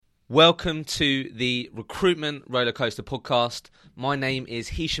Welcome to the Recruitment Rollercoaster podcast. My name is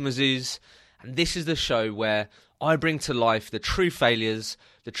Hisham Azuz, and this is the show where I bring to life the true failures,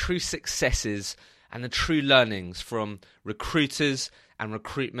 the true successes, and the true learnings from recruiters and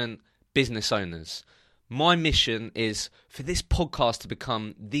recruitment business owners. My mission is for this podcast to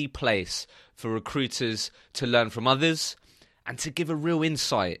become the place for recruiters to learn from others and to give a real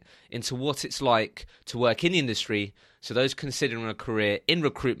insight into what it's like to work in the industry, so those considering a career in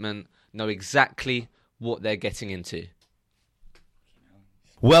recruitment know exactly what they're getting into.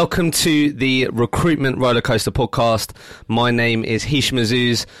 Welcome to the Recruitment Rollercoaster podcast. My name is Hisham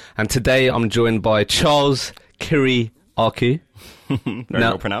Azuz, and today I'm joined by Charles Kyriakou. Very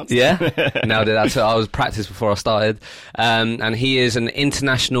well pronounced. Yeah, nailed it. That's what I was practiced before I started. And he is an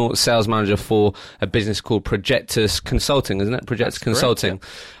international sales manager for a business called Projectus Consulting, isn't it? Projectus That's Consulting. Correct,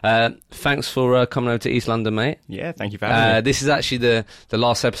 yeah. Thanks for coming over to East London, mate. Yeah, thank you for having me. This is actually the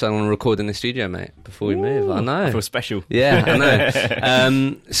last episode I'm going to record in the studio, mate, before we move. I know. I feel special. Yeah, I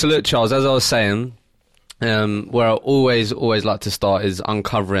know. So look, Charles, as I was saying, where I always like to start is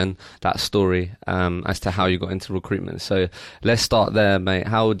uncovering that story as to how you got into recruitment. So let's start there, mate.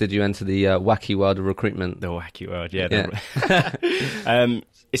 How did you enter the wacky world of recruitment? The wacky world, yeah.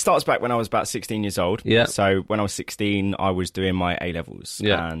 It starts back when I was about 16 years old. Yeah. So when I was 16, I was doing my A-levels.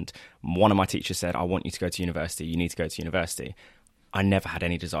 Yeah. And one of my teachers said, I want you to go to university. You need to go to university. I never had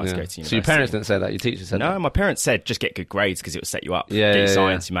any desire to go to university. So your parents didn't say that? Your teacher said that? No, my parents said just get good grades because it will set you up. Yeah, get your yeah,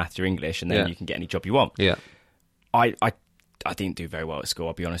 science, your maths, your English, and then you can get any job you want. Yeah. I didn't do very well at school,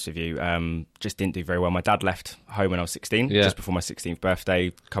 I'll be honest with you. Just didn't do very well. My dad left home when I was 16, just before my 16th birthday,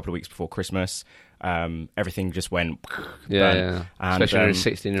 a couple of weeks before Christmas. Everything just went... Yeah. And, especially when you're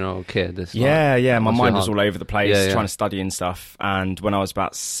a 16-year-old kid. My mind was all over the place, trying to study and stuff. And when I was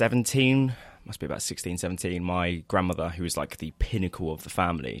about 17... must be about 16, 17, my grandmother, who was like the pinnacle of the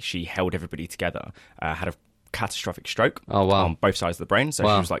family, she held everybody together, had a catastrophic stroke on both sides of the brain. So she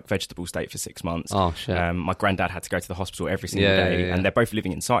was like vegetable state for 6 months. Oh, shit. My granddad had to go to the hospital every single day, and they're both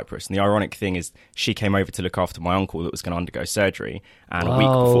living in Cyprus. And the ironic thing is she came over to look after my uncle that was going to undergo surgery, and a week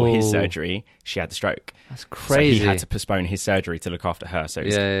before his surgery, she had the stroke. That's crazy. So he had to postpone his surgery to look after her. So you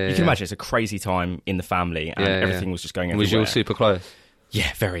can imagine it's a crazy time in the family, and everything was just going everywhere. Was you all super close? Yeah,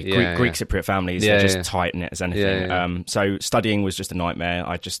 very. Greek Cypriot families are just tight knit as anything. So studying was just a nightmare.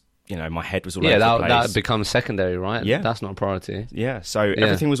 I just, my head was all over the place. That becomes secondary, right? Yeah. That's not a priority. Yeah, so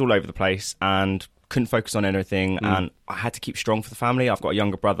everything was all over the place and couldn't focus on anything. And I had to keep strong for the family. I've got a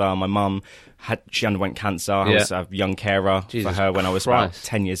younger brother. My mum, she underwent cancer. I was a young carer for her when I was about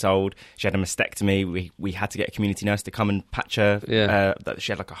 10 years old. She had a mastectomy. We had to get a community nurse to come and patch her. That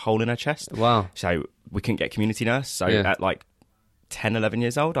she had like a hole in her chest. Wow. So we couldn't get a community nurse. So at like 10, 11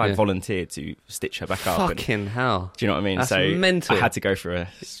 years old, I volunteered to stitch her back up. Fucking hell. Do you know what I mean? That's so mental. I had to go through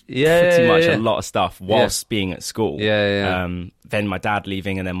pretty much a lot of stuff whilst being at school. Then my dad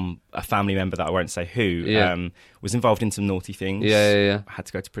leaving, and then a family member that I won't say who was involved in some naughty things. I had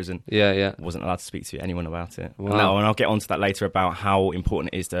to go to prison. Wasn't allowed to speak to anyone about it. Wow. And I'll get onto that later about how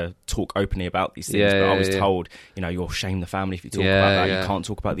important it is to talk openly about these things. But I was told, you'll shame the family if you talk about that. You can't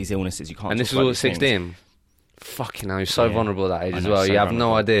talk about these illnesses. You can't. And talk this was about all at these 16. things. Fucking hell, you're so vulnerable at that age as know, well. so You have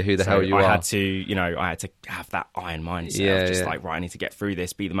vulnerable. no idea who the hell you are. I had to have that iron mindset of just like, right, I need to get through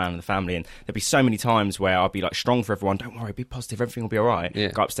this, be the man of the family. And there'd be so many times where I'd be like strong for everyone. Don't worry, be positive, everything will be all right.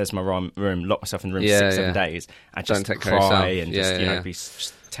 Go upstairs to my room, lock myself in the room for 6-7 days, and just cry and just be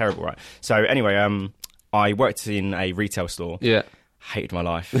just terrible, right? So anyway, I worked in a retail store. Hated my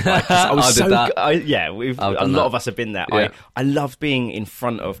life. I was a lot of us have been there. I loved being in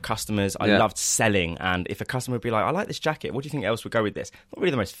front of customers. I loved selling, and if a customer would be like, I like this jacket, what do you think else would go with this? Not really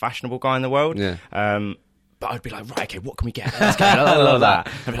the most fashionable guy in the world. But I'd be like, right, okay, what can we get? Let's go. I love that.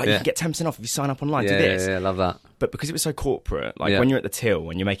 I'd be like, you can get 10% off if you sign up online, do this. Yeah, love that. But because it was so corporate, like when you're at the till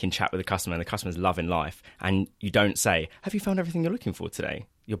and you're making chat with the customer and the customer's loving life, and you don't say, have you found everything you're looking for today?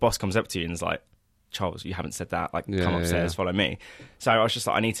 Your boss comes up to you and is like, Charles, you haven't said that. Like, come upstairs, follow me. So I was just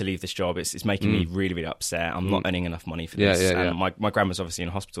like, I need to leave this job. It's making me really, really upset. I'm not earning enough money for this. And my grandma's obviously in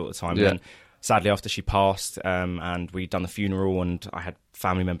hospital at the time. And sadly, after she passed, and we'd done the funeral, and I had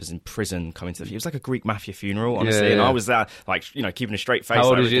family members in prison coming to the... It was like a Greek mafia funeral, honestly. And I was there, like, keeping a straight face. How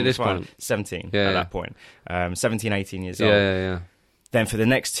old like, was you at this point? 17 at that point. 17, 18 years old. Then for the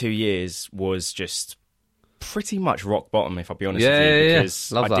next 2 years was just pretty much rock bottom, if I'll be honest with you,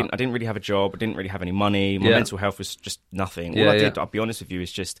 because I didn't really have a job, I didn't really have any money, my mental health was just nothing. All I did, I'll be honest with you,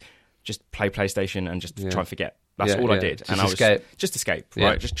 is just play PlayStation and just try and forget That's all I did. Just escape. Just escape,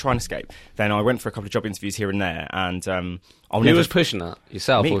 right? Just try and escape. Then I went for a couple of job interviews here and there, and Who was pushing that?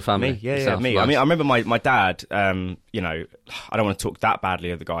 Yourself or family? Me, yeah, Yourself, me. Nice. I mean, I remember my dad, you know, I don't want to talk that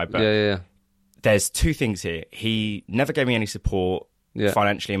badly of the guy, but there's two things here. He never gave me any support,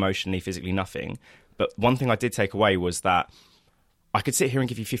 financially, emotionally, physically, nothing. But one thing I did take away was that I could sit here and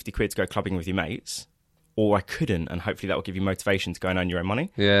give you 50 quid to go clubbing with your mates, or I couldn't, and hopefully that will give you motivation to go and earn your own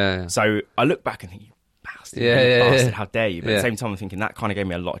money. Yeah. So I look back and think, you bastard, bastard, how dare you? But at the same time, I'm thinking that kind of gave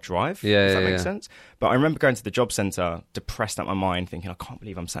me a lot of drive. Does that make sense? But I remember going to the job centre, depressed out my mind, thinking, I can't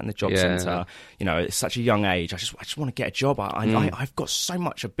believe I'm sat in the job centre. You know, it's such a young age. I just want to get a job. I've got so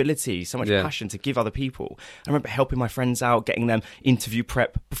much ability, so much passion to give other people. I remember helping my friends out, getting them interview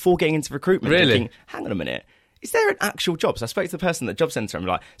prep before getting into recruitment. Really? Thinking, hang on a minute. Is there an actual job? So I spoke to the person at the job centre and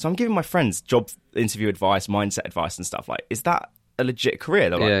I'm like, so I'm giving my friends job interview advice, mindset advice and stuff. Like, is that a legit career?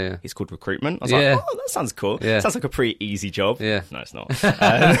 They're like, it's called recruitment. I was like, oh, that sounds cool. Sounds like a pretty easy job. No, it's not. So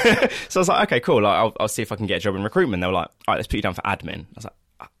I was like, okay, cool. Like, I'll see if I can get a job in recruitment. They were like, all right, let's put you down for admin. I was like,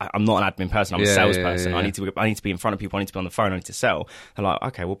 I'm not an admin person. I'm a salesperson. I need to be in front of people. I need to be on the phone. I need to sell. They're like,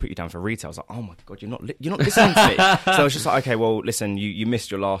 okay, we'll put you down for retail. I was like, oh my God, you're not listening to me. So I was just like, okay, well, listen, you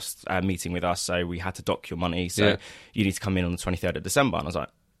missed your last meeting with us, so we had to dock your money. So you need to come in on the 23rd of December. And I was like,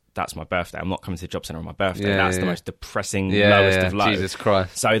 that's my birthday. I'm not coming to the job centre on my birthday. That's the most depressing, lowest of low. Jesus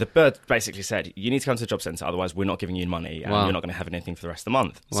Christ. So the bird basically said, you need to come to the job centre, otherwise we're not giving you money and you're not going to have anything for the rest of the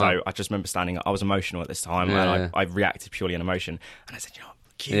month. So I just remember standing up. I was emotional at this time and I reacted purely on emotion. And I said, you know,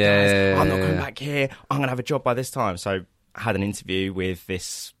 guys, I'm not coming back here. I'm going to have a job by this time. So I had an interview with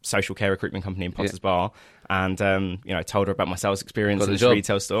this social care recruitment company in Potter's Bar and, you know, told her about my sales experience in this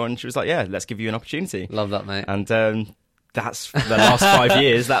retail store. And she was like, yeah, let's give you an opportunity. Love that, mate. And that's the last 5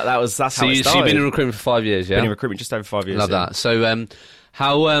 years. That's how it started. So you've been in recruitment for 5 years, yeah? Been in recruitment just over 5 years. Love that. So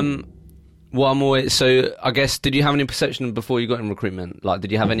so I guess, did you have any perception before you got in recruitment? Like,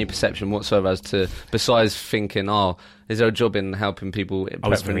 did you have any perception whatsoever as to, besides thinking, is there a job in helping people? I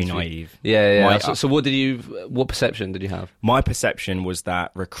was very naive. So what perception did you have? My perception was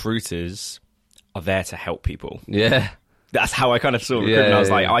that recruiters are there to help people. Yeah. That's how I kind of saw recruitment. I was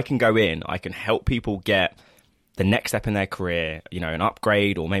like, I can go in, I can help people get the next step in their career, you know, an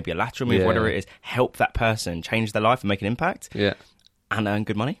upgrade or maybe a lateral move, whatever it is, help that person change their life and make an impact. Yeah. And earn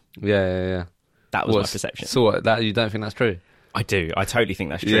good money. Yeah. That was my perception. So that you don't think that's true? I do. I totally think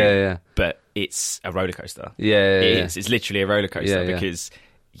that's true. Yeah. But it's a roller coaster. Yeah. It is. It's literally a roller coaster because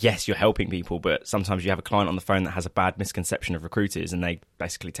yes, you're helping people, but sometimes you have a client on the phone that has a bad misconception of recruiters and they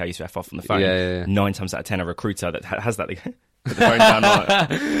basically tell you to F off on the phone. Yeah. 9 times out of 10, a recruiter that has that, they put the phone down.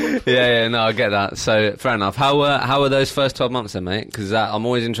 No, I get that. So fair enough. How were those first 12 months then, mate? Because I'm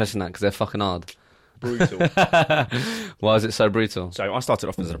always interested in that because they're fucking hard. Brutal. Why is it so brutal? So I started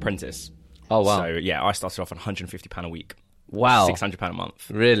off as an apprentice. Oh, wow. So, I started off on £150 a week. Wow. £600 a month.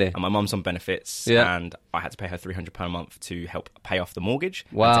 Really? And my mum's on benefits, and I had to pay her £300 a month to help pay off the mortgage.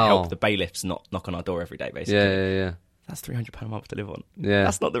 Wow. And to help the bailiffs not knock on our door every day, basically. Yeah. That's £300 a month to live on. Yeah.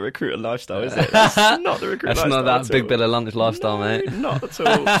 That's not the recruiter lifestyle, is it? That's not the recruiter lifestyle. That's not that big bill of lunch lifestyle, mate. Not at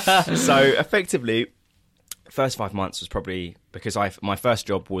all. So, effectively, first 5 months was probably because my first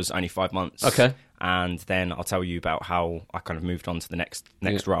job was only 5 months. Okay. And then I'll tell you about how I kind of moved on to the next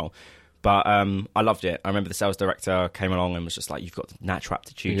role. But I loved it. I remember the sales director came along and was just like, you've got the natural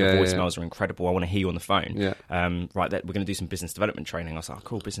aptitude, your voicemails are incredible, I want to hear you on the phone. Yeah. We're going to do some business development training. I was like, oh,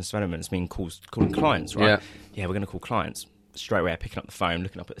 cool, business development, it's mean calling clients, right? Yeah, we're going to call clients. Straight away, picking up the phone,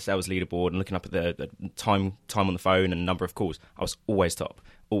 looking up at the sales leaderboard and looking up at the time on the phone and number of calls. I was always top.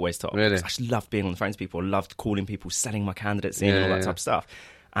 Really? I just loved being on the phone to people, loved calling people, selling my candidates in and all that type of stuff.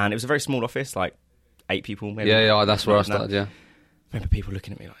 And it was a very small office, like 8 people maybe. Yeah, that's where I started, I remember people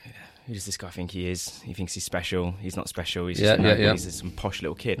looking at me like, who does this guy think he is? He thinks he's special. He's not special. He's just he's some posh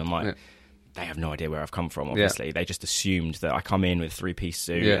little kid. I'm like, they have no idea where I've come from, obviously. They just assumed that I come in with a 3-piece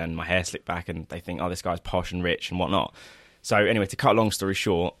suit and my hair slicked back and they think, oh, this guy's posh and rich and whatnot. So anyway, to cut a long story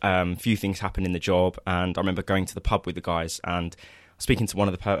short, a few things happened in the job and I remember going to the pub with the guys and speaking to one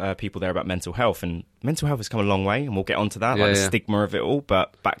of the people there about mental health, and mental health has come a long way and we'll get onto that, the stigma of it all,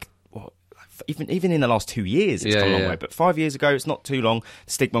 but back... Even in the last 2 years, it's come a long way. But 5 years ago, it's not too long.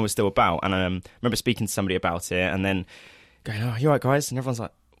 The stigma was still about. And I remember speaking to somebody about it and then going, oh, you all right, guys? And everyone's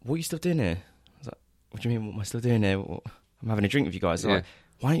like, what are you still doing here? I was like, what do you mean, what am I still doing here? I'm having a drink with you guys. Like,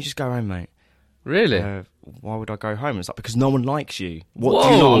 why don't you just go home, mate? Really? Why would I go home? It's like, because no one likes you. What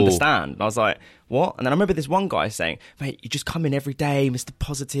do you not understand? And I was like, what? And then I remember this one guy saying, mate, you just come in every day, Mr.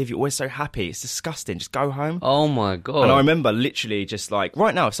 Positive, you're always so happy. It's disgusting. Just go home. Oh, my God. And I remember literally just like,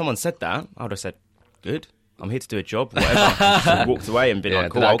 right now, if someone said that, I would have said, good. I'm here to do a job, whatever. So walked away and been like,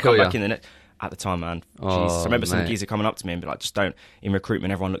 cool, I'll come back in the next. at the time, man. Jesus. I remember some geezer coming up to me and be like, just don't, in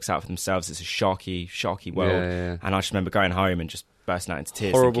recruitment, everyone looks out for themselves. It's a sharky world. Yeah. And I just remember going home and just bursting out into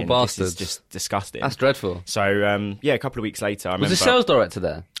tears. Horrible thinking, bastards. This is just disgusting. That's dreadful. So, a couple of weeks later, I remember... Was the sales director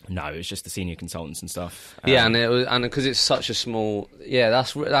there? No, it was just the senior consultants and stuff. And because it's such a small... Yeah,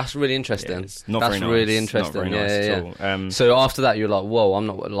 that's really interesting. Yeah, that's really interesting. Not very nice at all. So after that, you're like, whoa, I'm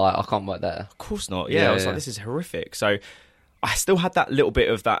not... Like, I can't work there. Of course not. Yeah, I was like, this is horrific. So... I still had that little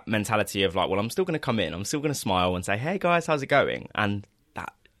bit of that mentality of like, well, I'm still going to come in, I'm still going to smile and say, hey guys, how's it going? And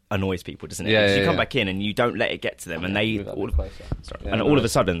that annoys people, doesn't it? Because you come back in and you don't let it get to them, and all of a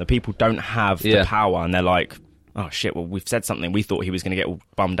sudden the people don't have the power, and they're like, oh shit, well, we've said something, we thought he was going to get all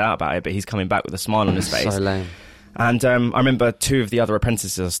bummed out about it, but he's coming back with a smile on his face. So lame. And I remember 2 of the other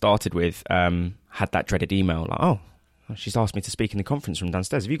apprentices I started with had that dreaded email like, oh, she's asked me to speak in the conference room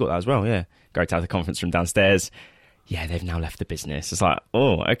downstairs. Have you got that as well? Yeah. Go to the conference room downstairs. Yeah, they've now left the business. It's like,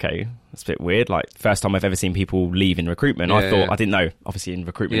 oh, okay, that's a bit weird. Like, first time I've ever seen people leave in recruitment. I didn't know, obviously in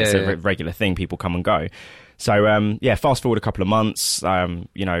recruitment it's a regular thing, people come and go. So, fast forward a couple of months, after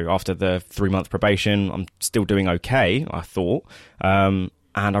the 3-month probation, I'm still doing okay, I thought.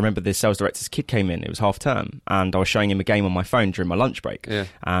 And I remember the sales director's kid came in, it was half term, and I was showing him a game on my phone during my lunch break. Yeah.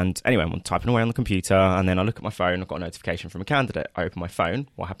 And anyway, I'm typing away on the computer, and then I look at my phone, I've got a notification from a candidate. I open my phone,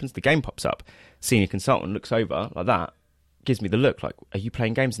 what happens? The game pops up. Senior consultant looks over like that, gives me the look like, are you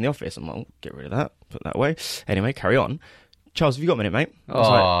playing games in the office? I'm like, oh, get rid of that, put that away. Anyway, carry on. Charles, have you got a minute, mate? I was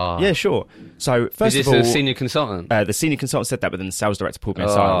like, yeah, sure. So first of all... the senior consultant? The senior consultant said that, but then the sales director pulled me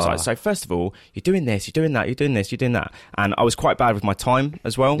aside. I was like, so first of all, you're doing this, you're doing that, you're doing this, you're doing that. And I was quite bad with my time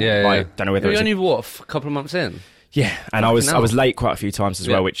as well. Don't know whether you're only, a couple of months in? Yeah, and I was late quite a few times as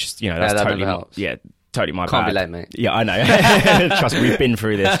well, which, that's that totally... Totally my bad. Can't be late, mate. Yeah, I know. Trust me, we've been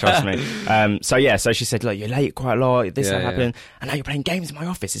through this, trust me. So she said, look, you're late quite a lot, this happened, and now you're playing games in my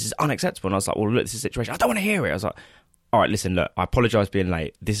office, this is unacceptable. And I was like, well, look, this is a situation, I don't want to hear it. I was like, all right, listen, look, I apologise for being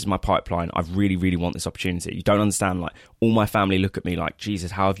late. This is my pipeline. I really, really want this opportunity. You don't understand, like, all my family look at me like, Jesus,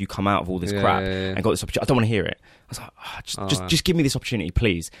 how have you come out of all this crap and got this opportunity? I don't want to hear it. I was like, just give me this opportunity,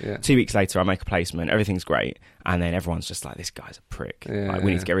 please. Yeah. 2 weeks later, I make a placement. Everything's great. And then everyone's just like, this guy's a prick. Like,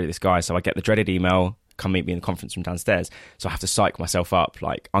 we need to get rid of this guy. So I get the dreaded email, come meet me in the conference room downstairs. So I have to psych myself up,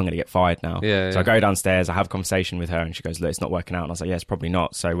 like, I'm going to get fired now. So I go downstairs, I have a conversation with her, and she goes, look, it's not working out. And I was like, yeah, it's probably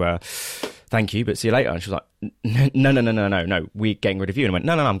not. So thank you, but see you later. And she was like, no, we're getting rid of you. And I went,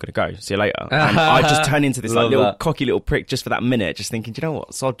 no, I'm going to go. See you later. And I just turned into this like cocky little prick just for that minute, just thinking, do you know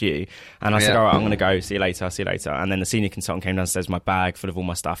what, sod you. And I said, all right, I'm going to go. See you later. And then the senior consultant came downstairs with my bag full of all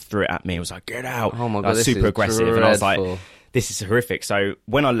my stuff, threw it at me. I was like, get out. Oh my God, I was super aggressive. Dreadful. And I was like, this is horrific. So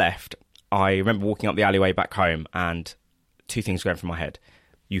when I left, I remember walking up the alleyway back home and 2 things going through my head.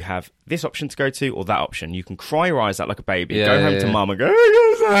 You have this option to go to or that option. You can cry your eyes out like a baby, go home to mum and go,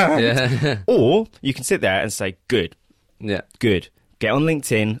 or you can sit there and say, good. Get on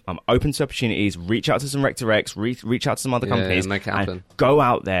LinkedIn. I'm open to opportunities. Reach out to some Rec Directs. Reach out to some other companies. Make it happen. And go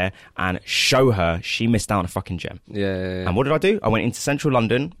out there and show her she missed out on a fucking gem. And what did I do? I went into central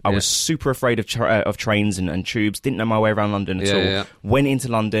London. I was super afraid of trains and tubes. Didn't know my way around London at all. Went into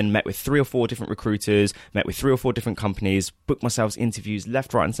London, met with 3 or 4 different recruiters, met with 3 or 4 different companies, booked myself interviews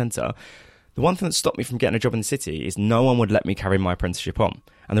left, right and centre. The one thing that stopped me from getting a job in the city is no one would let me carry my apprenticeship on.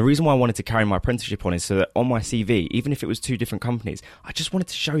 And the reason why I wanted to carry my apprenticeship on is so that on my CV, even if it was 2 different companies, I just wanted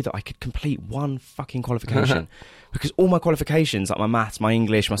to show that I could complete one fucking qualification. Because all my qualifications, like my maths, my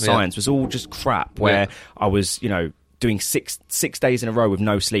English, my science, was all just crap where I was, doing six days in a row with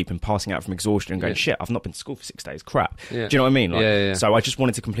no sleep and passing out from exhaustion and going, shit, I've not been to school for 6 days, crap. Do you know what I mean? So I just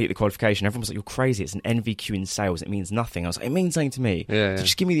wanted to complete the qualification. Everyone was like, you're crazy, it's an NVQ in sales, it means nothing. I was like, it means nothing to me. So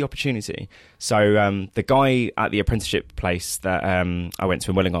just give me the opportunity. So the guy at the apprenticeship place that I went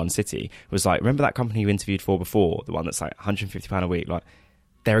to in Wellingham City was like, remember that company you interviewed for before, the one that's like £150 a week? Like,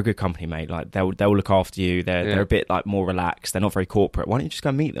 they're a good company, mate. Like, they'll look after you. They're a bit like more relaxed. They're not very corporate. Why don't you just go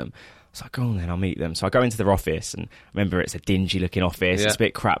and meet them? I was like, go on then, I'll meet them. So I go into their office, and remember, it's a dingy looking office. It's a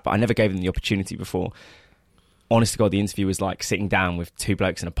bit crap, but I never gave them the opportunity before. Honest to God, the interview was like sitting down with 2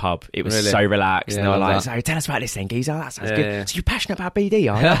 blokes in a pub. It was so relaxed. And they were like, so tell us about this thing, geezer. That sounds good. So you're passionate about BD,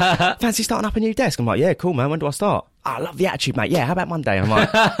 are you? Fancy starting up a new desk? I'm like, yeah, cool, man. When do I start? I love the attitude, mate. Yeah, how about Monday? I'm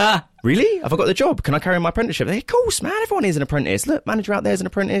like, really? Have I got the job? Can I carry on my apprenticeship? They're like, of course, man. Everyone is an apprentice. Look, manager out there is an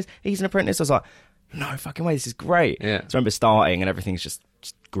apprentice. He's an apprentice. I was like, no fucking way. This is great. So I remember starting and everything's just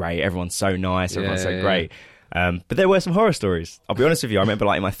great. Everyone's so nice. Everyone's so great. But there were some horror stories. I'll be honest with you. I remember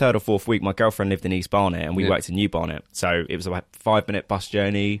like in my 3rd or 4th week, my girlfriend lived in East Barnet and we worked in New Barnet. So it was about 5-minute bus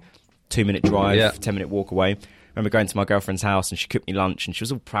journey, 2-minute drive, 10-minute walk away. I remember going to my girlfriend's house and she cooked me lunch and she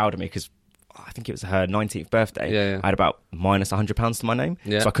was all proud of me because I think it was her 19th birthday. I had about minus £100 to my name,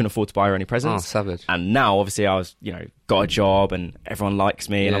 so I couldn't afford to buy her any presents. Oh, savage. And now, obviously, I was, got a job and everyone likes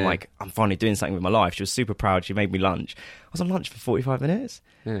me, and I'm like, I'm finally doing something with my life. She was super proud. She made me lunch. I was on lunch for 45 minutes.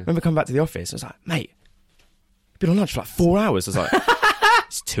 I remember coming back to the office. I was like, mate, you've been on lunch for like 4 hours. I was like,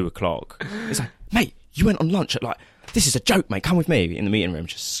 it's 2:00. It's like, mate, you went on lunch at like, this is a joke, mate. Come with me. In the meeting room,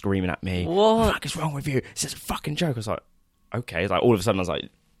 just screaming at me. What the fuck is wrong with you? This is a fucking joke. I was like, okay. Like, all of a sudden, I was like,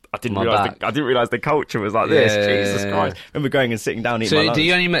 I didn't realise the culture was like this. Jesus Christ. I remember going and sitting down eating my lunch. So,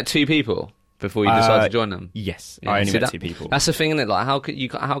 you only met 2 people before you decided to join them? Yes, I only met 2 people. That's the thing, isn't it? Like, how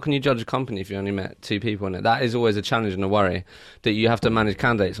can you judge a company if you only met 2 people in it? That is always a challenge and a worry that you have to manage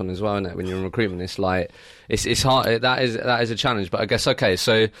candidates on as well, isn't it? When you're in recruitment, it's like it's hard. That is a challenge. But I guess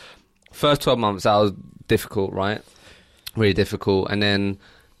so first 12 months that was difficult, right? Really difficult, and then.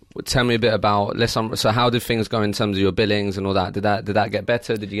 Tell me a bit about so how did things go in terms of your billings and all that? Did that get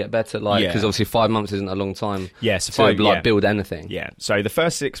better? Did you get better? Because obviously 5 months isn't a long time. To build anything. Yeah. So the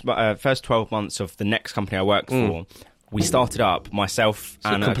first 12 months of the next company I worked for, we started up myself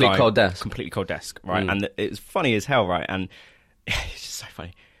and completely cold desk, right? And it was funny as hell, right? And it's just so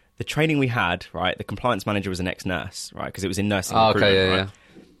funny. The training we had, right? The compliance manager was an ex-nurse, right? Because it was in nursing recruitment, right? And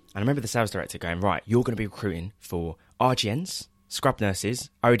I remember the sales director going, right, you're going to be recruiting for RGNs, scrub nurses,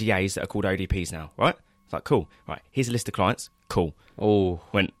 ODAs that are called ODPs now, right? It's like, cool. Right, here's a list of clients. Cool. Oh.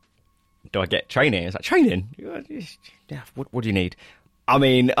 Do I get training? It's like, training? Yeah, what do you need? I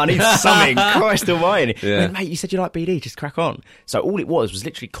mean, I need something. Christ almighty. Went, mate, you said you like BD, just crack on. So all it was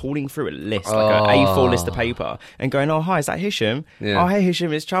literally calling through a list, like an A4 list of paper, and going, oh, hi, is that Hisham? Oh, hey,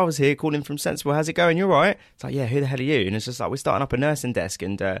 Hisham, it's Charles here, calling from Sensible. How's it going? You all right? It's like, yeah, who the hell are you? And it's just like, we're starting up a nursing desk,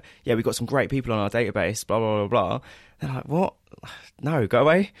 and we've got some great people on our database, blah, blah, blah, blah. They're like, what? No, go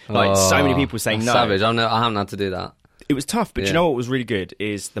away. Like, so many people saying no. Savage. I haven't had to do that. It was tough, but you know what was really good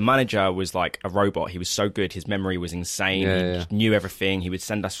is the manager was like a robot. He was so good. His memory was insane. He knew everything. He would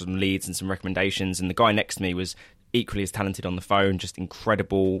send us some leads and some recommendations. And the guy next to me was equally as talented on the phone, just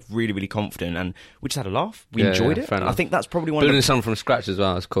incredible, really, really confident. And we just had a laugh. We enjoyed it. I think that's probably one building of the... something from scratch as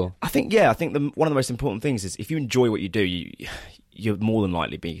well. That's cool. I think one of the most important things is if you enjoy what you do, you'll more than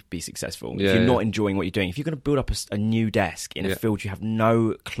likely be successful. If you're not enjoying what you're doing, if you're going to build up a new desk in a field you have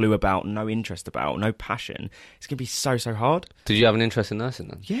no clue about, no interest about, no passion, it's going to be so hard. Did you have an interest in nursing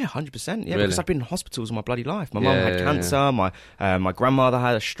then? Yeah, 100%. Yeah, really? Because I've been in hospitals all my bloody life. My mum had cancer. My grandmother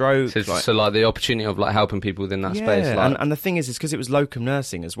had a stroke. So like the opportunity of like helping people within that space. Like... And the thing is because it was locum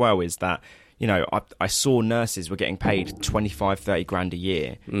nursing as well, is that I saw nurses were getting paid 25-30 grand a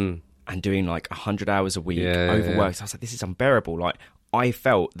year. And doing like 100 hours a week, overworked. So I was like, this is unbearable. Like, I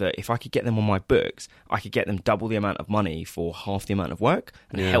felt that if I could get them on my books, I could get them double the amount of money for half the amount of work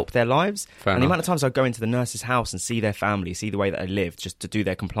and help their lives. The amount of times I'd go into the nurse's house and see their family, see the way that they live, just to do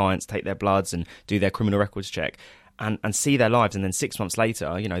their compliance, take their bloods and do their criminal records check. And see their lives, and then 6 months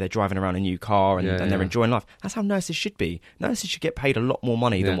later, they're driving around a new car and they're enjoying life. That's how nurses should be. Nurses should get paid a lot more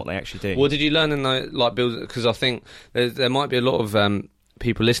money than what they actually do. What did you learn in build? Because I think there might be a lot of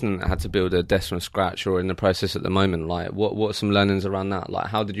people listening that had to build a desk from scratch or in the process at the moment. Like, what are some learnings around that? Like,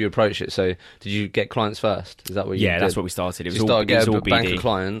 how did you approach it? So, did you get clients first? Is that what you did? Yeah, that's what we started. It was all BD. Bank of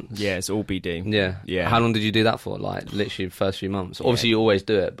clients. Yeah, it's all BD. Yeah. How long did you do that for? Like, literally the first few months. Obviously, you always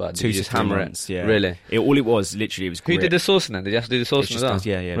do it, but did you just hammer months, it? Yeah. Really? All it was literally was. Who did the sourcing then? Did you have to do the sourcing as well?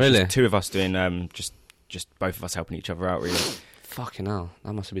 Yeah. Really? Just 2 of us doing just both of us helping each other out. Really. Fucking hell,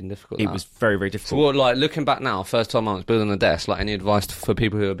 that must have been difficult. It was very, very difficult. So what, like, looking back now, first 12 months, building a desk, like, any advice for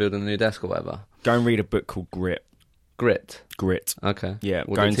people who are building a new desk or whatever? Go and read a book called Grit. Grit? Okay. Yeah,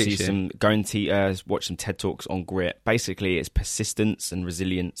 watch some TED Talks on grit. Basically, it's persistence and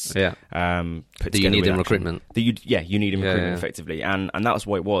resilience. Yeah. That you need in recruitment. You need in recruitment effectively. And that was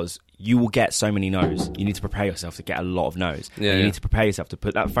what it was. You will get so many no's. You need to prepare yourself to get a lot of no's. You need to prepare yourself to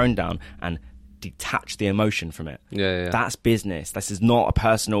put that phone down and detach the emotion from it. That's business. This is not a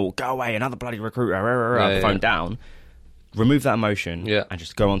personal go away, another bloody recruiter, phone down. Remove that emotion and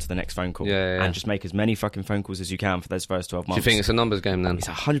just go on to the next phone call and just make as many fucking phone calls as you can for those first 12 months. Do you think it's a numbers game then? It's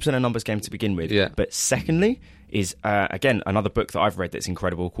 100% a numbers game to begin with. But secondly is again another book that I've read that's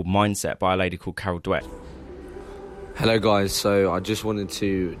incredible called Mindset by a lady called Carol Dweck. Hello guys, so I just wanted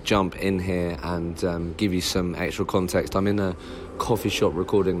to jump in here and give you some extra context. I'm in a coffee shop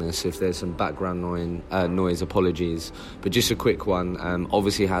recording this. If there's some background noise, apologies. But just a quick one.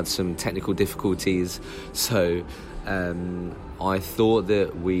 Obviously had some technical difficulties, so I thought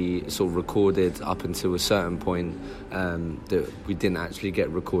that we sort of recorded up until a certain point that we didn't actually get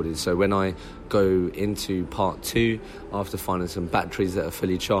recorded. So when I go into part 2, after finding some batteries that are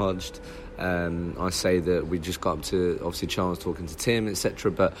fully charged, I say that we just got up to, obviously, Charles talking to Tim,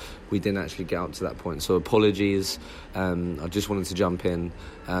 etc., but we didn't actually get up to that point. So apologies. I just wanted to jump in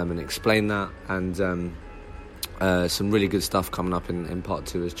and explain that. And some really good stuff coming up in part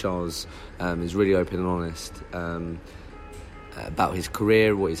 2, as Charles is really open and honest about his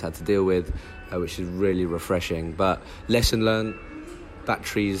career, what he's had to deal with, which is really refreshing. But lesson learned.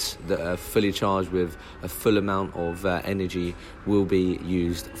 Batteries that are fully charged with a full amount of energy will be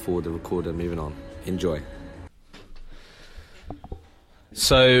used for the recorder. Moving on. Enjoy.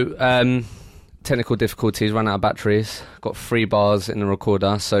 So, technical difficulties, ran out of batteries, got 3 bars in the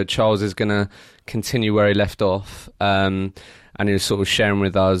recorder. So Charles is going to continue where he left off. And he was sort of sharing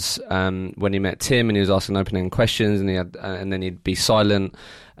with us when he met Tim, and he was asking open-ended questions, and then he'd be silent.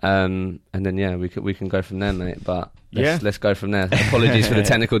 And then, we can go from there, mate. But let's go from there. Apologies for the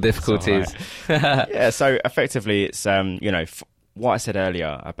technical difficulties. Yeah, so effectively it's what I said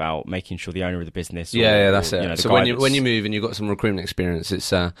earlier about making sure the owner of the business that's it. So when you move and you've got some recruitment experience,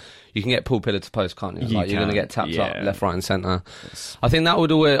 it's you can get pulled pillar to post, can't you? You're going to get tapped up left, right and centre. Yes. I think that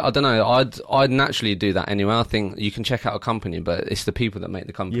would always, I don't know, I'd naturally do that anyway. I think you can check out a company, but it's the people that make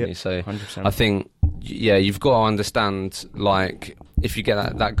the company. So 100%. I think you've got to understand, like, if you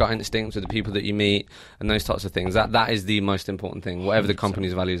get that gut instinct with the people that you meet and those types of things, that is the most important thing, whatever the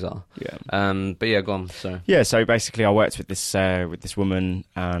company's values are. But go on. So basically I worked with this woman,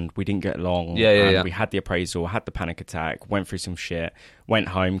 and we didn't get along. We had the appraisal, had the panic attack, went through some shit, went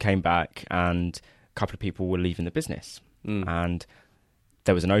home, came back, and a couple of people were leaving the business. And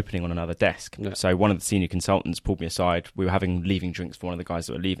there was an opening on another desk. So one of the senior consultants pulled me aside. We were having leaving drinks for one of the guys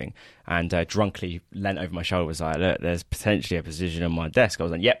that were leaving, and drunkly leant over my shoulder, was like, look, there's potentially a position on my desk. I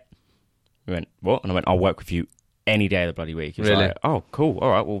was like, yep. We went, what? And I went, I'll work with you any day of the bloody week. He was like, oh, cool.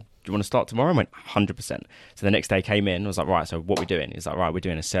 All right, well, do you want to start tomorrow? I went, 100%. So the next day came in, I was like, right, so what are we doing? He's like, right, we're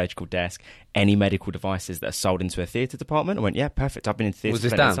doing a surgical desk, any medical devices that are sold into a theatre department. I went, yeah, perfect. I've been in theatre for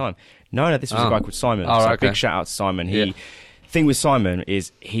plenty of time. No, this was a guy called Simon. Big shout out to Simon. Thing with Simon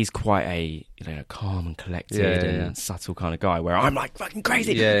is he's quite a calm and collected and subtle kind of guy, where I'm like fucking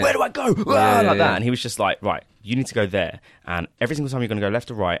crazy. Where do I go? Like that. And he was just like, right, you need to go there, and every single time you're going to go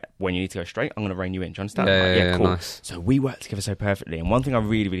left or right, when you need to go straight, I'm going to rein you in. Do you understand? Cool. Nice. So we worked together so perfectly. And one thing I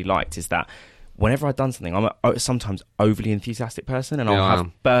really, really liked is that whenever I've done something, I'm a sometimes overly enthusiastic person, and I'll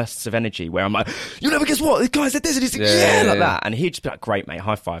have bursts of energy where I'm like, you never guess what, this guy said this, and he's like, like that. And he'd just be like, great, mate,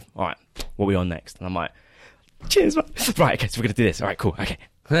 high five. All right, what are we on next? And I'm like, cheers, man. Right, okay, so we're going to do this. All right, cool, okay.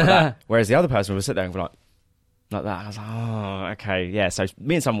 Like whereas the other person would sit there and be like that. And I was like, oh, okay, yeah. So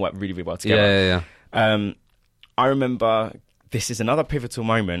me and Simon worked really, really well together. I remember, this is another pivotal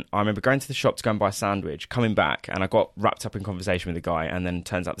moment. I remember going to the shop to go and buy a sandwich, coming back, and I got wrapped up in conversation with the guy, and then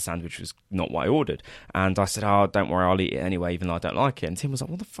turns out the sandwich was not what I ordered. And I said, oh, don't worry, I'll eat it anyway, even though I don't like it. And Tim was like,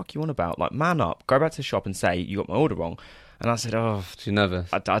 what the fuck you on about? Like, man up, go back to the shop and say, you got my order wrong. And I said, oh, you're nervous.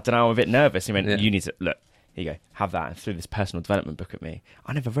 I don't know, I'm a bit nervous. He went, you need to, look, here you go, have that, and threw this personal development book at me.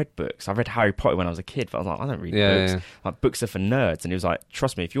 I never read books. I read Harry Potter when I was a kid, but I was like, I don't read books. Like, books are for nerds. And he was like,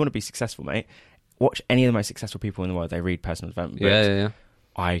 trust me, if you want to be successful, mate, watch any of the most successful people in the world. They read personal development books.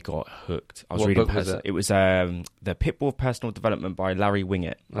 I got hooked. I was reading. Book was it? It was the Pitbull of Personal Development by Larry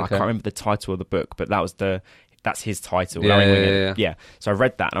Wingett. I can't remember the title of the book, but that's his title. Larry Wingett. Yeah. So I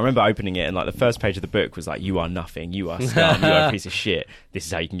read that, and I remember opening it, and like the first page of the book was like, "You are nothing. You are scum. You are a piece of shit. This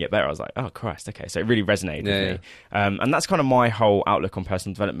is how you can get better." I was like, "Oh Christ, okay." So it really resonated with me, and that's kind of my whole outlook on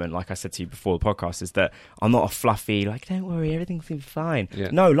personal development. Like I said to you before the podcast, is that I'm not a fluffy, like, don't worry, everything's gonna be fine.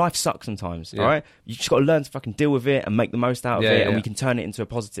 No, life sucks sometimes. All right, you just got to learn to fucking deal with it and make the most out of it, and we can turn it into a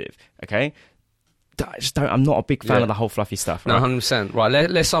positive. Okay. I'm not a big fan of the whole fluffy stuff. Right? No, 100%. Right,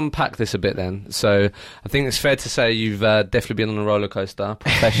 let's unpack this a bit then. So I think it's fair to say you've definitely been on a roller coaster,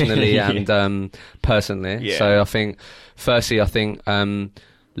 professionally and personally. So I think, firstly,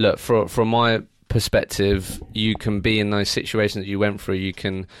 look, from my perspective, you can be in those situations that you went through. You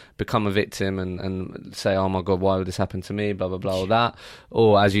can become a victim and say, oh my God, why would this happen to me, blah blah blah, or that.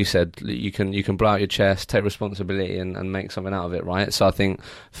 Or as you said, you can blow out your chest, take responsibility and make something out of it, right? So I think,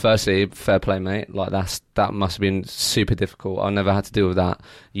 firstly, fair play, mate. Like that must have been super difficult. I've never had to deal with that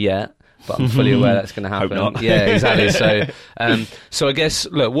yet, but I'm fully aware that's going to happen. Hope not. Yeah, exactly. So I guess,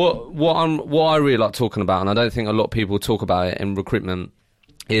 look, what I really like talking about, and I don't think a lot of people talk about it in recruitment,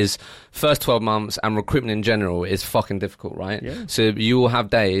 is first 12 months and recruitment in general is fucking difficult, right? Yeah. So you will have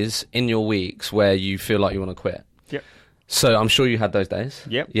days in your weeks where you feel like you want to quit. Yep. So I'm sure you had those days.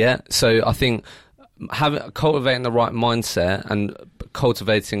 Yep. Yeah. So I think cultivating the right mindset and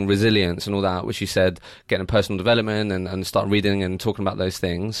cultivating resilience and all that, which you said, getting personal development and start reading and talking about those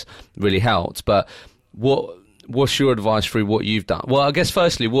things really helped. But what's your advice through what you've done? Well, I guess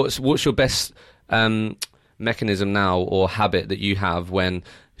firstly, what's your best mechanism now or habit that you have when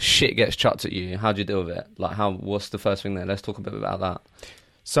shit gets chucked at you? How do you deal with it? Like, what's the first thing there? Let's talk a bit about that.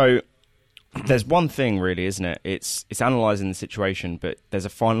 So there's one thing really, isn't it? It's analysing the situation, but there's a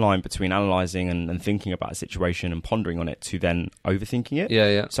fine line between analysing and thinking about a situation and pondering on it to then overthinking it.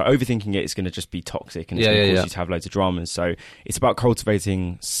 Yeah. So overthinking it is going to just be toxic and it's going to cause you to have loads of dramas. So it's about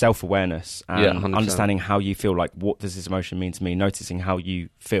cultivating self-awareness and understanding how you feel, like what does this emotion mean to me, noticing how you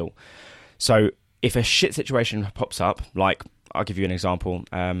feel. So if a shit situation pops up, like I'll give you an example,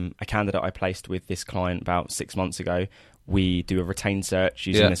 a candidate I placed with this client about 6 months ago, we do a retained search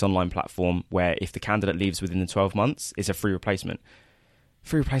using this online platform where if the candidate leaves within the 12 months, it's a free replacement.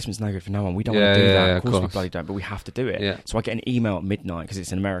 Free replacement's no good for no one. We don't want to do that. Of course we bloody don't, but we have to do it. Yeah. So I get an email at midnight because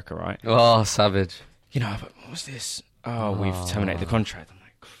it's in America, right? Oh, savage. You know, but what's this? Oh, we've terminated the contract. I'm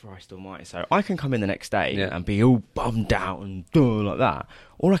like, Christ almighty. So I can come in the next day and be all bummed out and like that.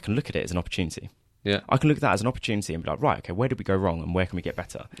 Or I can look at it as an opportunity. Yeah, I can look at that as an opportunity and be like, right, okay, where did we go wrong and where can we get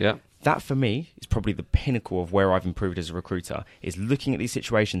better? Yeah. That for me is probably the pinnacle of where I've improved as a recruiter, is looking at these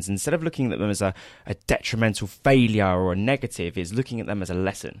situations, instead of looking at them as a detrimental failure or a negative, is looking at them as a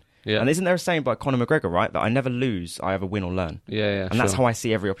lesson. Yeah. And isn't there a saying by Conor McGregor, right, that I never lose, I either win or learn? Yeah. And that's how I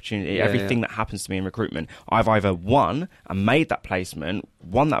see every opportunity, everything that happens to me in recruitment. I've either won and made that placement,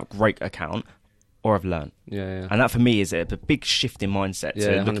 won that great account, or I've learned. Yeah. And that for me is a big shift in mindset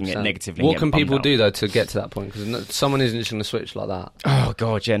to looking 100%. at negatively. What can people do though to get to that point? Because someone isn't just going to switch like that. Oh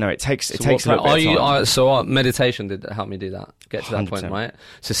god, yeah, no, it takes a little bit of time. So meditation did help me do that, get to that 100%. Point, right?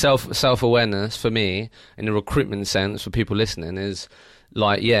 So self-awareness for me in the recruitment sense for people listening is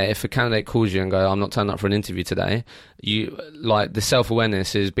like, if a candidate calls you and go, I'm not turning up for an interview today, you like the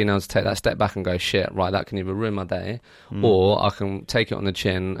self-awareness is being able to take that step back and go, shit, right, that can either ruin my day or I can take it on the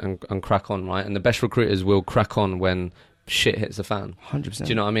chin and crack on, right? And the best recruiters will crack on when shit hits the fan. 100%. Do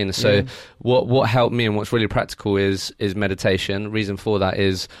you know what I mean? So what helped me and what's really practical is meditation. Reason for that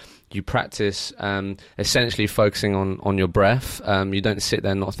is you practice essentially focusing on your breath. You don't sit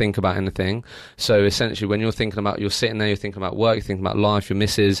there and not think about anything. So essentially when you're thinking about, you're sitting there, you're thinking about work, you're thinking about life, your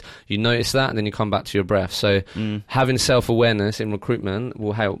missus, you notice that and then you come back to your breath. So having self-awareness in recruitment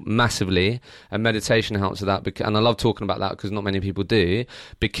will help massively, and meditation helps with that. And I love talking about that because not many people do,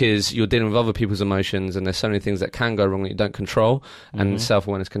 because you're dealing with other people's emotions and there's so many things that can go wrong that you don't control, and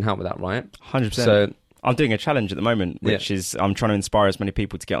self-awareness can help with that, right? 100%. So I'm doing a challenge at the moment, which is I'm trying to inspire as many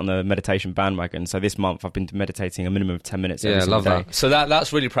people to get on the meditation bandwagon. So this month I've been meditating a minimum of 10 minutes every single day. Yeah, I love that. So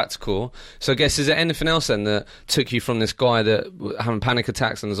that's really practical. So I guess, is there anything else then that took you from this guy that having panic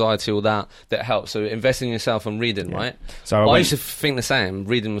attacks, anxiety, all that helped? So investing in yourself and reading, right? So I used to think the same.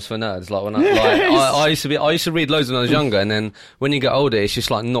 Reading was for nerds. Like when I used to read loads when I was younger, and then when you get older, it's just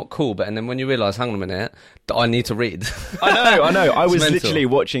like not cool. But then when you realise, hang on a minute, that I need to read. I know. I was literally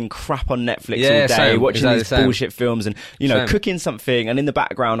watching crap on Netflix all day. Same. Watching these bullshit films and cooking something, and in the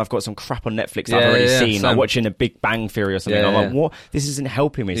background I've got some crap on Netflix that I've already seen. I'm watching a Big Bang Theory or something. I'm like, what? This isn't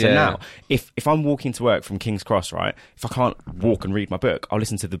helping me. So now if I'm walking to work from King's Cross, right, if I can't walk and read my book, I'll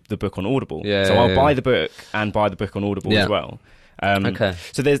listen to the book on Audible. So I'll buy the book and buy the book on Audible as well.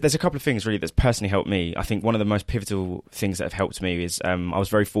 So there's a couple of things really that's personally helped me. I think one of the most pivotal things that have helped me is I was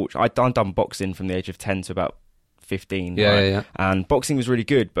very fortunate. I'd done boxing from the age of 10 to about 15, and boxing was really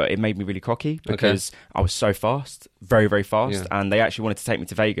good, but it made me really cocky because I was so fast, very, very fast, and they actually wanted to take me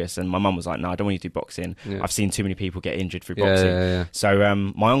to Vegas, and my mum was like, no, I don't want you to do boxing. I've seen too many people get injured through boxing. So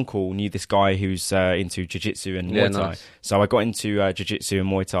my uncle knew this guy who's into jiu-jitsu and Muay Thai. Nice. So I got into jiu-jitsu and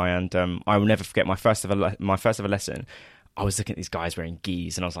Muay Thai, and I will never forget my first ever lesson. I was looking at these guys wearing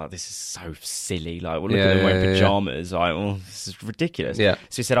gis, and I was like, this is so silly. Like, look at them wearing pajamas. Like, this is ridiculous. So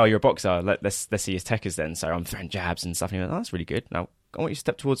he said, oh, you're a boxer. Let's see his techers then. So I'm throwing jabs and stuff. And he went, oh, that's really good. Now, I want you to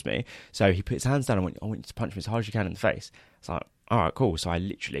step towards me. So he put his hands down and I want you to punch me as hard as you can in the face. It's like, all right, cool. So I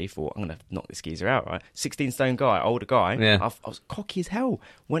literally thought, I'm going to knock this geezer out, right? 16-stone guy, older guy. I was cocky as hell.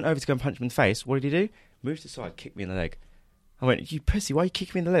 Went over to go and punch him in the face. What did he do? Moved to the side, kicked me in the leg. I went, you pussy, why are you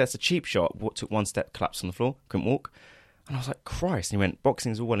kicking me in the leg? That's a cheap shot. Took one step, collapsed on the floor, couldn't walk. And I was like, Christ. And he went,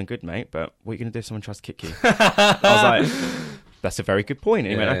 boxing's all well and good, mate, but what are you going to do if someone tries to kick you? I was like, that's a very good point.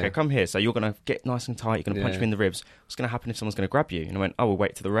 And he went, okay, come here. So you're going to get nice and tight. You're going to punch me in the ribs. What's going to happen if someone's going to grab you? And I went, oh, we'll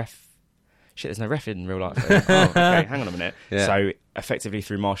wait till the ref. Shit, there's no ref in real life. Went, oh, okay, hang on a minute. So effectively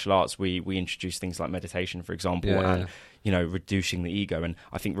through martial arts, we introduce things like meditation, for example, and reducing the ego. And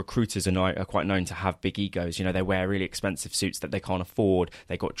I think recruiters are quite known to have big egos. They wear really expensive suits that they can't afford.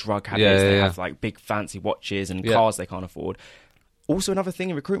 They got drug habits. They have like big fancy watches and cars they can't afford. Also, another thing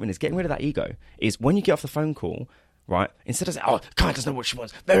in recruitment is getting rid of that ego. Is when you get off the phone call, right? Instead of saying, "Oh, client doesn't know what she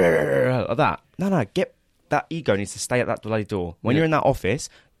wants," like that. No, that ego needs to stay at that bloody door. When you're in that office,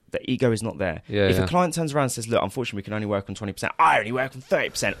 the ego is not there. If a client turns around and says, look, unfortunately, we can only work on 20%. I only work on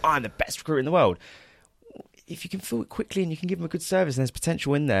 30%. I'm the best recruiter in the world. If you can fill it quickly and you can give them a good service and there's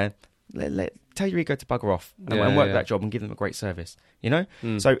potential in there, tell your ego to bugger off and work that job and give them a great service, you know?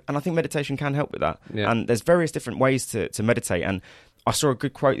 So, and I think meditation can help with that. And there's various different ways to meditate. And I saw a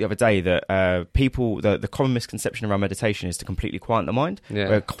good quote the other day that people, the common misconception around meditation is to completely quiet the mind.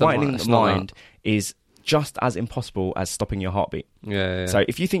 Where quieting the mind is just as impossible as stopping your heartbeat. So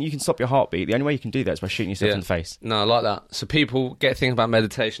if you think you can stop your heartbeat, the only way you can do that is by shooting yourself in the face. No, I like that. So people get thinking about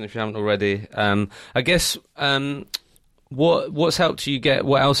meditation if you haven't already. I guess what's helped you get?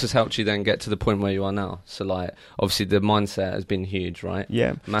 What else has helped you then get to the point where you are now? So like, obviously the mindset has been huge, right?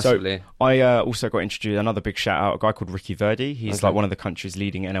 Yeah, massively. So I also got introduced. Another big shout out, a guy called Ricky Verdi. He's like one of the country's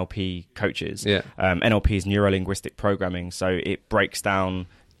leading NLP coaches. NLP is neuro-linguistic programming, so it breaks down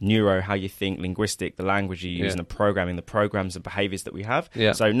neuro, how you think, linguistic, the language you use, and the programming, the programs and behaviours that we have.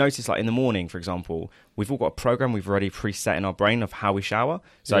 So notice, like in the morning, for example, we've all got a program we've already preset in our brain of how we shower.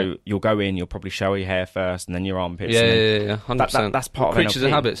 So you'll go in, you'll probably shower your hair first, and then your armpits. 100%. That's part of creatures NLP.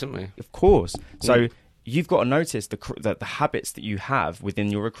 of habits, aren't we? Of course. So you've got to notice the habits that you have within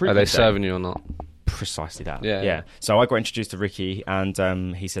your recruitment. Are they serving you or not? Precisely that. So I got introduced to Ricky,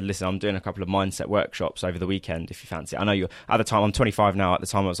 and he said, listen, I'm doing a couple of mindset workshops over the weekend if you fancy it. I know you're, at the time, I'm 25 now, at the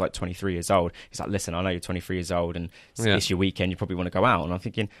time I was like 23 years old. He's like, listen, I know you're 23 years old and it's your weekend, you probably want to go out. And I'm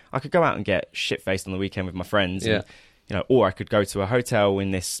thinking, I could go out and get shit-faced on the weekend with my friends and, you know, or I could go to a hotel in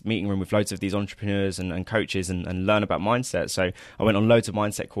this meeting room with loads of these entrepreneurs and coaches and learn about mindset. So I went on loads of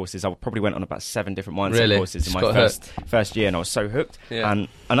mindset courses. I probably went on about 7 different mindset courses in my first year, and I was so hooked. And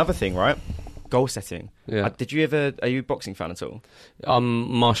another thing, right? Goal setting. Did you ever? Are you a boxing fan at all?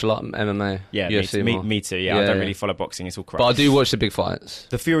 Martial art, MMA. Yeah, me too. I don't really follow boxing. It's all crap. But I do watch the big fights.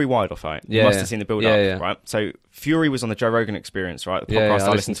 The Fury Wilder fight. You must have seen the build up, right? So Fury was on the Joe Rogan Experience, right? The podcast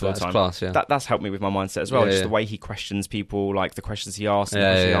I listen to all the time. Class, that's helped me with my mindset as well. Just the way he questions people, like the questions he asks, and the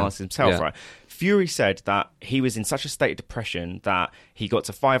questions he asks himself, right? Fury said that he was in such a state of depression that he got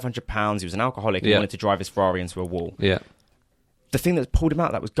to 500 pounds. He was an alcoholic. He wanted to drive his Ferrari into a wall. The thing that pulled him out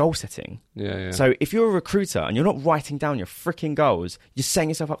of that was goal setting. So if you're a recruiter and you're not writing down your freaking goals, you're setting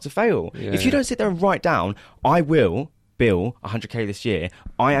yourself up to fail. If you don't sit there and write down, I will bill 100k this year,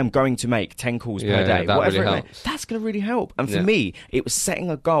 I am going to make 10 calls per day, whatever really that's going to really help. And for me, it was setting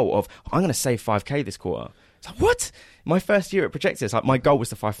a goal of, I'm going to save 5k this quarter. It's like, what? My first year at Projectus, like, my goal was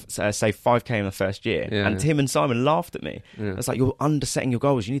to save 5k in the first year. And Tim and Simon laughed at me. It's like, you're undersetting your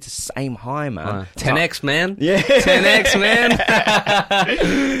goals. You need to aim high, man. 10x, man. 10x, man.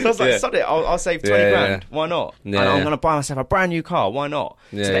 So I was like, sod it, I'll save 20 grand. Why not? And I'm going to buy myself a brand new car. Why not?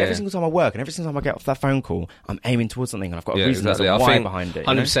 So that every single time I work and every single time I get off that phone call, I'm aiming towards something and I've got a reason, there's a why behind it.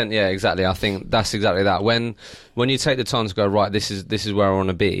 100%, exactly. I think that's exactly that. When you take the time to go, right, this is where I want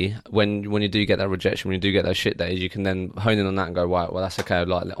to be, when you do get that rejection, when you do get those shit days, you can then hone in on that and go, right, well, that's okay,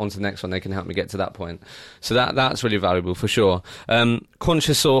 like, on to the next one. They can help me get to that point. So that's really valuable for sure.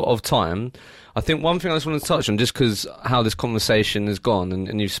 Conscious sort of time, I think one thing I just want to touch on, just because how this conversation has gone,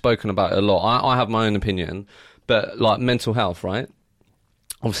 and you've spoken about it a lot. I have my own opinion, but like mental health, right?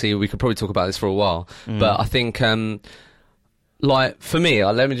 Obviously, we could probably talk about this for a while, but I think, like, for me,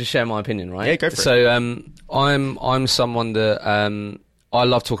 let me just share my opinion, right? Yeah, go for it. So, I'm someone that I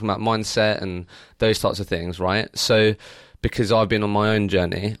love talking about mindset and those types of things, right? So, because I've been on my own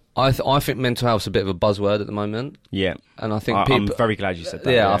journey, I think mental health's a bit of a buzzword at the moment. Yeah. And I think I'm very glad you said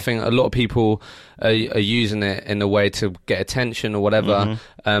that. Yeah, I think a lot of people are using it in a way to get attention or whatever.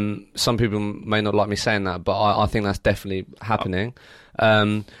 Some people may not like me saying that, but I think that's definitely happening.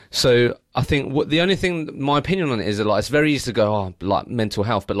 So I think the only thing, my opinion on it is that, like, it's very easy to go, oh, like, mental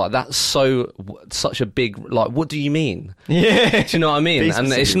health, but like, that's such a big, like, what do you mean? Yeah. Do you know what I mean?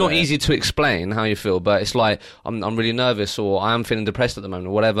 And it's not easy to explain how you feel, but it's like, I'm really nervous, or I am feeling depressed at the moment,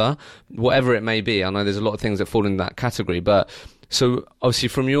 or whatever it may be. I know there's a lot of things that fall in that category, but so obviously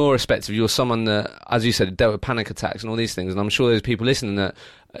from your perspective, you're someone that, as you said, dealt with panic attacks and all these things, and I'm sure there's people listening that,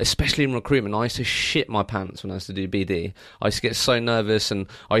 especially in recruitment, I used to shit my pants when I used to do BD. I used to get so nervous, and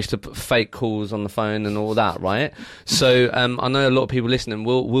I used to put fake calls on the phone and all that, right? So I know a lot of people listening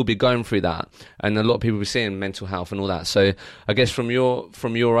will be going through that, and a lot of people will be seeing mental health and all that. So I guess from your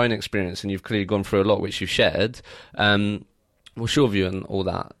own experience, and you've clearly gone through a lot which you've shared, what's your view on all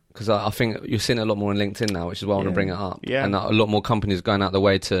that? Because I think you're seeing it a lot more on LinkedIn now, which is why I want to bring it up. Yeah. And a lot more companies going out the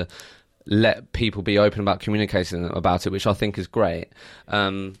way to let people be open about communicating about it, which I think is great.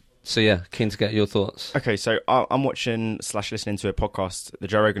 So yeah, keen to get your thoughts. Okay, so I'm watching / listening to a podcast, the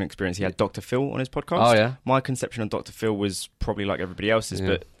Joe Rogan Experience. He had Dr. Phil on his podcast. Oh yeah. My conception of Dr. Phil was probably like everybody else's,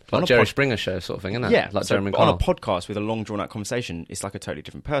 but like Jerry Springer show sort of thing, isn't it? Yeah, like so Jeremy on a podcast with a long drawn out conversation, it's like a totally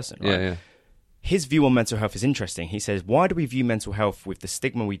different person, right? Yeah. His view on mental health is interesting. He says, why do we view mental health with the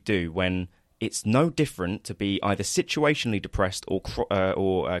stigma we do when it's no different to be either situationally depressed or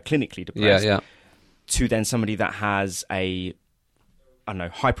clinically depressed to then somebody that has a, I don't know,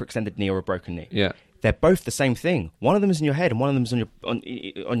 hyperextended knee or a broken knee? Yeah. They're both the same thing. One of them is in your head and one of them is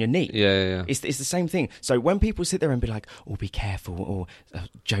on your knee. Yeah. It's the same thing. So when people sit there and be like, oh, be careful, or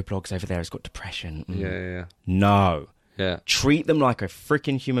Joe Bloggs over there has got depression. Yeah. No. Yeah. Treat them like a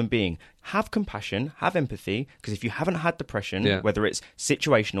freaking human being. Have compassion, have empathy, because if you haven't had depression, whether it's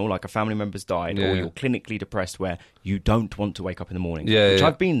situational, like a family member's died, or you're clinically depressed where you don't want to wake up in the morning, which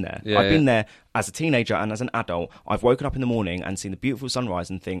I've been there. I've been there as a teenager and as an adult. I've woken up in the morning and seen the beautiful sunrise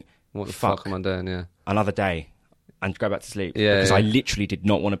and think, what the fuck am I doing? Yeah. Another day. And go back to sleep. Because I literally did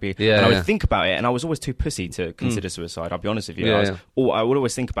not want to be. And I would think about it, and I was always too pussy to consider suicide, I'll be honest with you. I would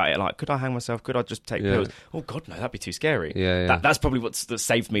always think about it like, could I hang myself? Could I just take pills? Oh, God, no, that'd be too scary. That's probably that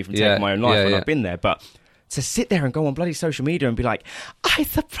saved me from taking my own life when I've been there. But to sit there and go on bloody social media and be like,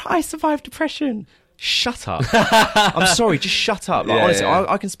 I survived depression. Shut up. I'm sorry, just shut up. Like, honestly,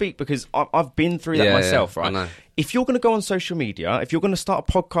 I can speak because I've been through that myself, right? I know. If you're going to go on social media, if you're going to start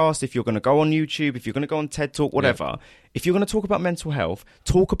a podcast, if you're going to go on YouTube, if you're going to go on TED Talk, whatever, if you're going to talk about mental health,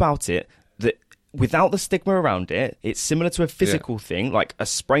 talk about it that without the stigma around it. It's similar to a physical thing, like a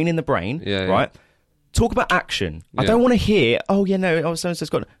sprain in the brain, right? Talk about action. I don't want to hear, so-and-so's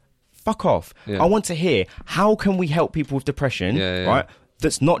got... Fuck off. I want to hear, how can we help people with depression, right,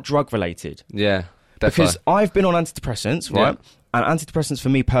 that's not drug-related? Yeah. Because I've been on antidepressants, right? And antidepressants for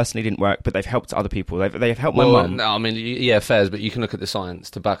me personally didn't work, but they've helped other people. They've helped my mum. No, I mean, fairs, but you can look at the science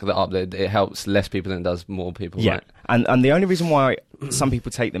to back that up. That it helps less people than it does more people. Yeah, right? and the only reason why some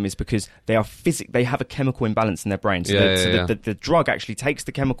people take them is because they are they have a chemical imbalance in their brain. So, the drug actually takes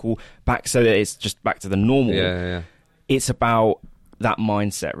the chemical back so that it's just back to the normal. Yeah. It's about that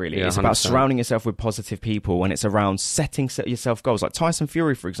mindset, really. It's 100%. about surrounding yourself with positive people, and it's around setting yourself goals. Like Tyson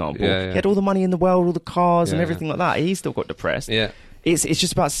Fury, for example, he had all the money in the world, all the cars and everything like that. He still got depressed. It's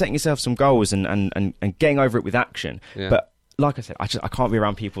just about setting yourself some goals and getting over it with action. But like I said, I can't be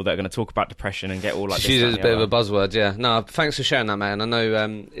around people that are going to talk about depression and get all like this. She's a bit of a buzzword, No, thanks for sharing that, man. I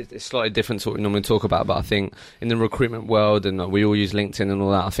know it's slightly different to what we normally talk about, but I think in the recruitment world, and we all use LinkedIn and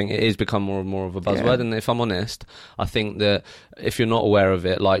all that, I think it is become more and more of a buzzword. And if I'm honest, I think that if you're not aware of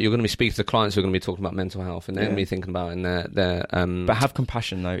it, like, you're going to be speaking to clients who are going to be talking about mental health, and they're going to be thinking about it in their but have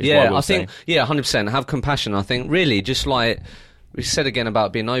compassion, though. I think 100%. Have compassion. I think really just like we said again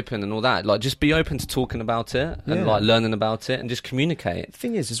about being open and all that, like, just be open to talking about it and like learning about it and just communicate. The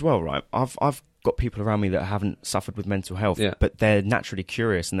thing is as well, right, I've got people around me that haven't suffered with mental health, but they're naturally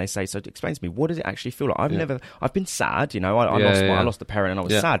curious, and they say, so explain to me, what does it actually feel like? I've been sad, I lost a parent and I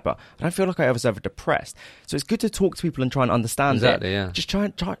was sad, but I don't feel like I was ever depressed. So it's good to talk to people and try and understand it. Just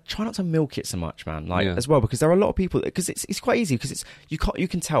try not to milk it so much, man, as well, because there are a lot of people, because it's quite easy, because you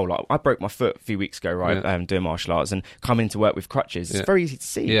can tell, like, I broke my foot a few weeks ago, right, doing martial arts, and coming to work with crutches, it's very easy to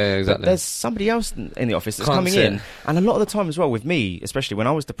see. Exactly. But there's somebody else in the office that's coming in, and a lot of the time as well with me, especially when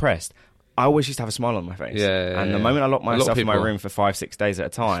I was depressed, I always used to have a smile on my face. And the moment I locked myself in my room for 5-6 days at a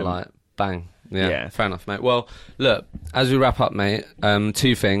time, it's like, bang. Yeah, fair enough, mate. Well, look, as we wrap up, mate,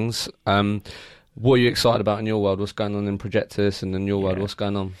 two things. What are you excited about in your world? What's going on in Projectus, and in your world, what's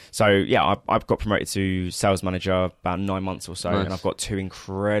going on? So, I've got promoted to sales manager about 9 months or so, and I've got two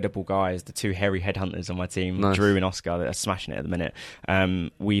incredible guys, the two hairy headhunters on my team, Drew and Oscar, that are smashing it at the minute.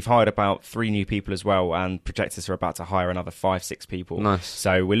 We've hired about 3 new people as well, and Projectus are about to hire another 5-6 people.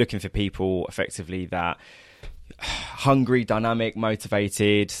 So we're looking for people effectively that hungry, dynamic,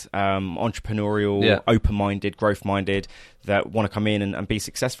 motivated, entrepreneurial, open-minded, growth-minded, that want to come in and be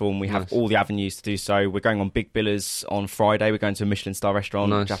successful, and we have all the avenues to do so. We're going on big billers on Friday. We're going to a Michelin star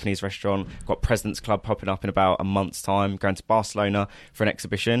restaurant, Japanese restaurant. Got President's Club popping up in about a month's time. Going to Barcelona for an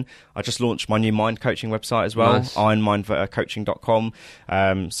exhibition. I just launched my new mind coaching website as well,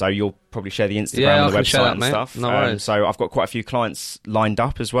 ironmindcoaching.com. So you'll probably share the Instagram and the website and stuff. So I've got quite a few clients lined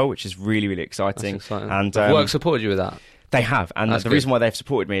up as well, which is really, really exciting. And Work supported you with that? They have, and the reason why they've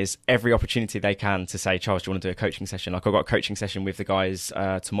supported me is every opportunity they can to say, Charles, do you want to do a coaching session? Like, I've got a coaching session with the guys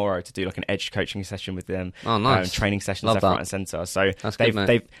tomorrow to do like an edge coaching session with them. Oh, nice. Training sessions left, right and centre. So that's good,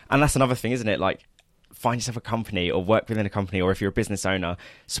 mate. and that's another thing, isn't it? Like, find yourself a company or work within a company, or if you're a business owner,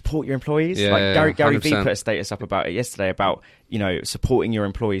 support your employees. Yeah, like Gary Vee 100%. put a status up about it yesterday about, you know, supporting your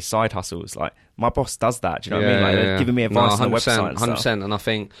employees' side hustles. Like, my boss does that. Do you know what I mean? Like, they're giving me advice on the website and 100%. stuff. And I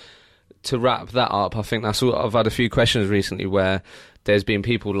think to wrap that up, I think that's all. I've had a few questions recently where there's been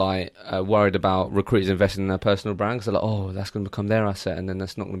people like worried about recruiters investing in their personal brand, because they're like, oh, that's going to become their asset, and then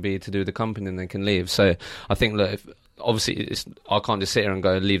that's not going to be to do with the company, and they can leave. So I think, look, obviously I can't just sit here and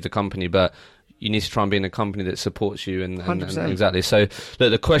go leave the company, but you need to try and be in a company that supports you. And exactly. So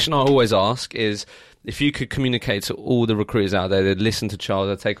look, the question I always ask is, if you could communicate to all the recruiters out there, they'd listen to Charles,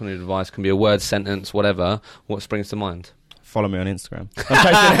 they'd take on your advice, can be a word, sentence, whatever, what springs to mind? Follow me on Instagram.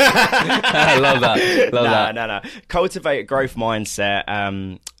 I love that. No. Cultivate a growth mindset.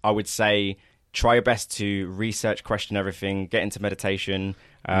 I would say try your best to research, question everything, get into meditation.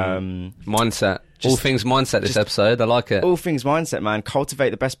 Mindset. All things mindset this episode. I like it. All things mindset, man.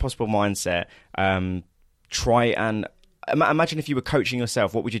 Cultivate the best possible mindset. Try and imagine if you were coaching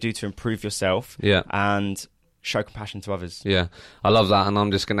yourself, what would you do to improve yourself? Yeah. And show compassion to others. Yeah, I love that. And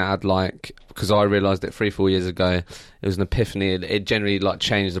I'm just going to add, like, because I realised it 3-4 years ago, it was an epiphany. It generally like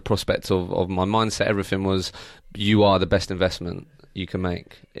changed the prospect of my mindset. Everything was, you are the best investment you can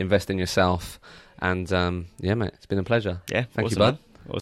make. Invest in yourself. And yeah, mate, it's been a pleasure. Yeah, thank awesome, you, bud. Man.